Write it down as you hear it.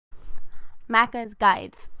Macca's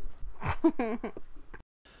guides.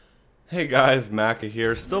 Hey guys, Macca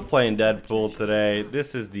here, still playing Deadpool today.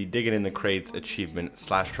 This is the Diggin in the Crates achievement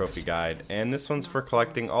 / trophy guide, and this one's for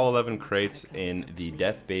collecting all 11 crates in the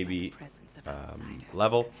Death Baby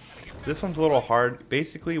level. This one's a little hard.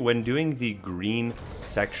 Basically, when doing the green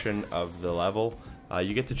section of the level,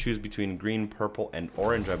 you get to choose between green, purple, and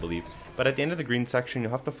orange, I believe. But at the end of the green section,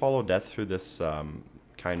 you'll have to follow death through this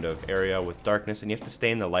kind of area with darkness, and you have to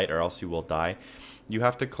stay in the light or else you will die. You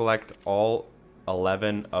have to collect all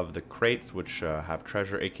 11 of the crates, which have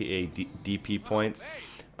treasure, aka DP points.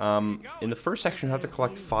 In the first section, you have to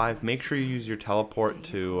collect 5. Make sure you use your teleport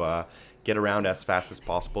to get around as fast as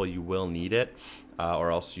possible. You will need it,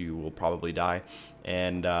 or else you will probably die.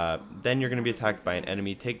 And then you're going to be attacked by an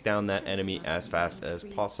enemy. Take down that enemy as fast as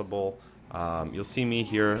possible. You'll see me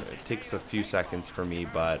here. It takes a few seconds for me,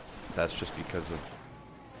 but that's just because of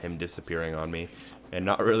him disappearing on me and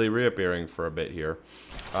not really reappearing for a bit here.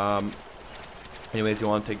 Anyways, you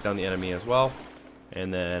want to take down the enemy as well,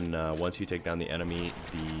 and then once you take down the enemy,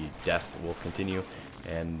 the death will continue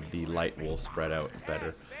and the light will spread out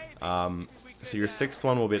better. So your 6th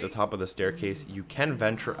one will be at the top of the staircase. You can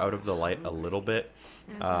venture out of the light a little bit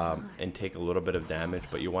and take a little bit of damage,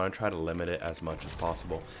 but you want to try to limit it as much as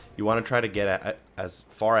possible. You want to try to get as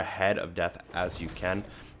far ahead of death as you can,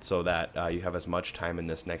 so that you have as much time in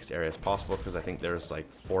this next area as possible, because I think there's like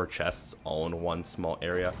 4 chests all in one small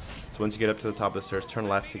area. So once you get up to the top of the stairs, turn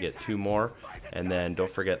left to get 2 more, and then don't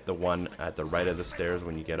forget the one at the right of the stairs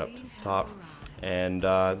when you get up to the top. And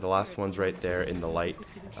the last one's right there in the light.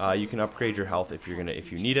 You can upgrade your health if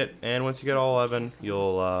you need it, and once you get all 11,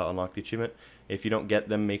 you'll unlock the achievement. If you don't get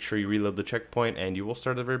them, make sure you reload the checkpoint, and you will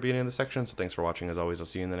start at the very beginning of the section. So thanks for watching. As always, I'll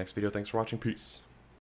see you in the next video. Thanks for watching. Peace.